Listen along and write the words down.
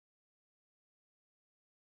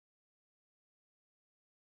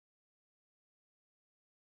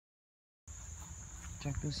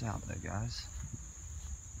Check this out there, guys.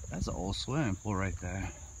 That's an old swimming pool right there.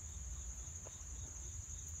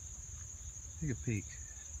 Take a peek.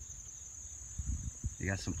 You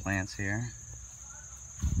got some plants here.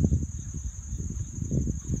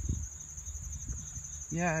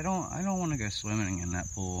 Yeah, I don't want to go swimming in that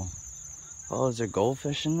pool. Oh, is there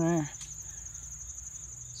goldfish in there?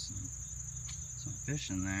 Some fish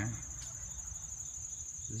in there.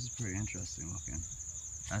 This is pretty interesting looking.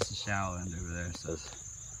 That's the shallow end over there. So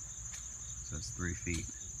it's 3 feet.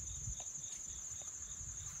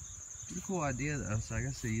 Pretty cool idea though. So I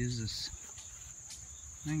guess they use this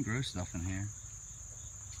and grow stuff in here.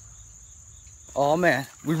 Oh man,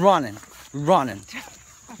 we're running. We're running.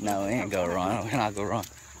 No, we ain't go run. We're not go run.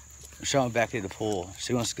 I'm showing Becky the pool.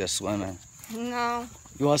 She wants to go swimming. No.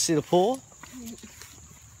 You want to see the pool?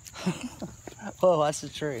 Oh, that's the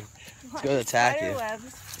tree. Let's go attack you.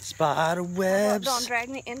 Spider webs. Don't drag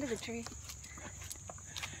me into the tree.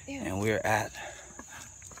 Ew. And we're at...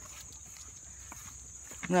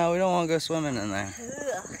 No, we don't want to go swimming in there.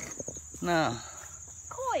 Ugh. No.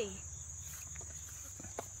 Koi.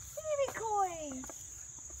 Baby koi.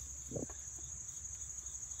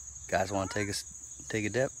 Guys want to take a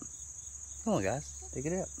dip? Come on, guys. Take a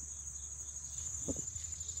dip.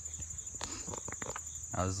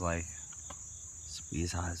 I was like,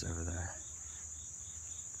 squeeze highs over there.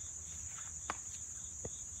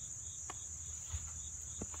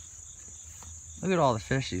 Look at all the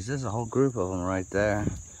fishies. There's a whole group of them right there.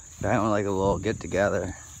 They're having like a little get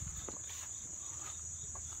together.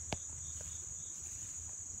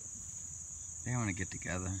 They want to get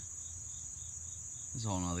together. There's a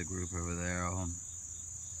whole other group over there of them.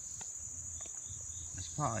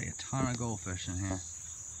 There's probably a ton of goldfish in here.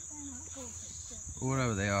 Or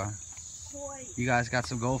whatever they are. You guys got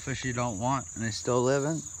some goldfish you don't want and they still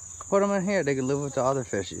living? Put them in here. They can live with the other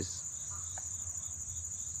fishies.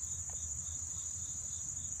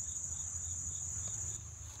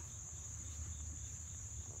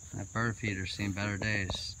 That bird feeder's seen better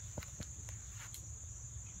days.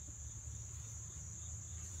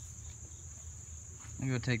 I'm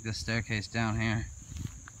gonna go take this staircase down here.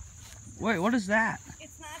 Wait, what is that?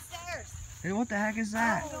 It's not stairs. Hey, what the heck is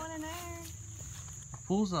that? I'm going in there. The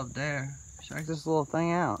pool's up there. Check this little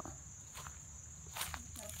thing out.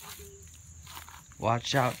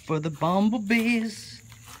 Watch out for the bumblebees.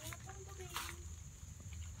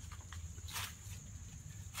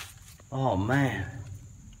 Oh man.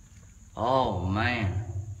 Oh man.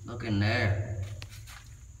 Look in there.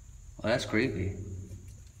 Well, that's creepy.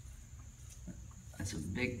 That's some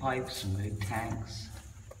big pipes, some big tanks.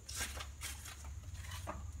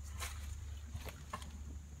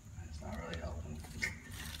 It's not really helping.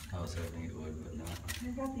 I was hoping it would, but no.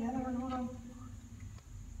 I got the other one, hold on.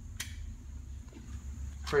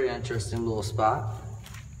 Pretty interesting little spot.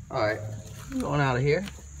 Alright, going out of here.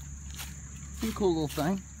 Pretty cool little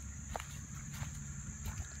thing.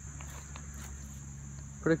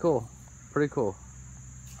 Pretty cool. Pretty cool.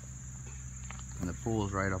 And the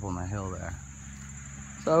pool's right up on the hill there.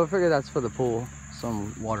 So I figured that's for the pool,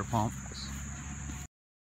 some water pump.